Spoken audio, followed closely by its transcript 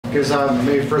Because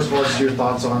maybe first of all, just your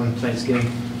thoughts on tonight's game.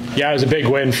 Yeah, it was a big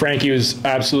win. Frankie was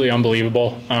absolutely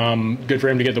unbelievable. Good for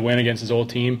him to get the win against his old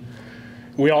team.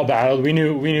 We all battled. We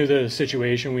knew the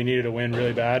situation. We needed a win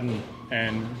really bad,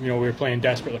 and we were playing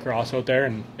desperate lacrosse out there,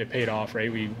 and it paid off.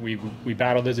 Right, we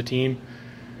battled as a team,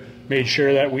 made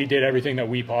sure that we did everything that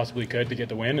we possibly could to get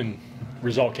the win, and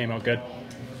result came out good.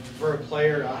 For a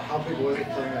player, how big was it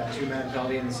playing that two-man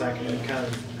penalty in the second and kind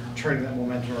of turning that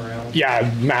momentum around?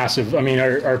 Yeah, massive. I mean,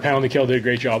 our penalty kill did a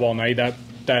great job all night.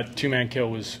 That two-man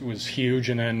kill was huge,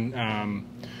 and then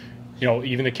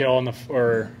even the kill on the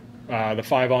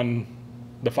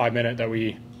 5 minute that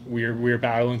we were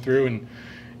battling through, and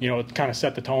it kind of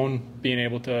set the tone, being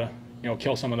able to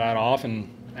kill some of that off and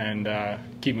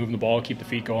keep moving the ball, keep the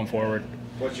feet going forward.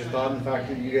 What's your thought on the fact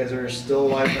that you guys are still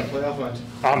alive in that playoff hunt?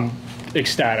 I'm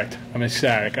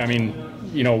ecstatic. I mean,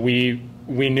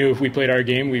 we knew if we played our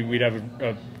game, we'd have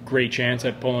a great chance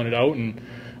at pulling it out, and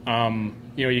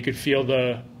you could feel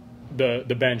the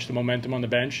bench, the momentum on the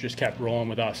bench just kept rolling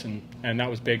with us, and that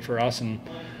was big for us, and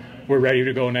we're ready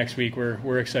to go next week.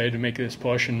 We're excited to make this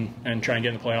push and try and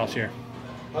get in the playoffs here.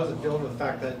 How does it feel with the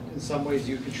fact that in some ways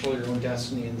you control your own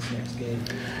destiny in this next game?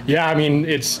 Yeah, I mean,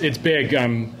 it's big.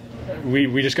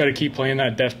 We just got to keep playing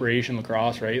that desperation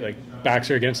lacrosse, right? Like,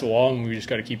 backs are against the wall, and we just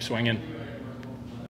got to keep swinging.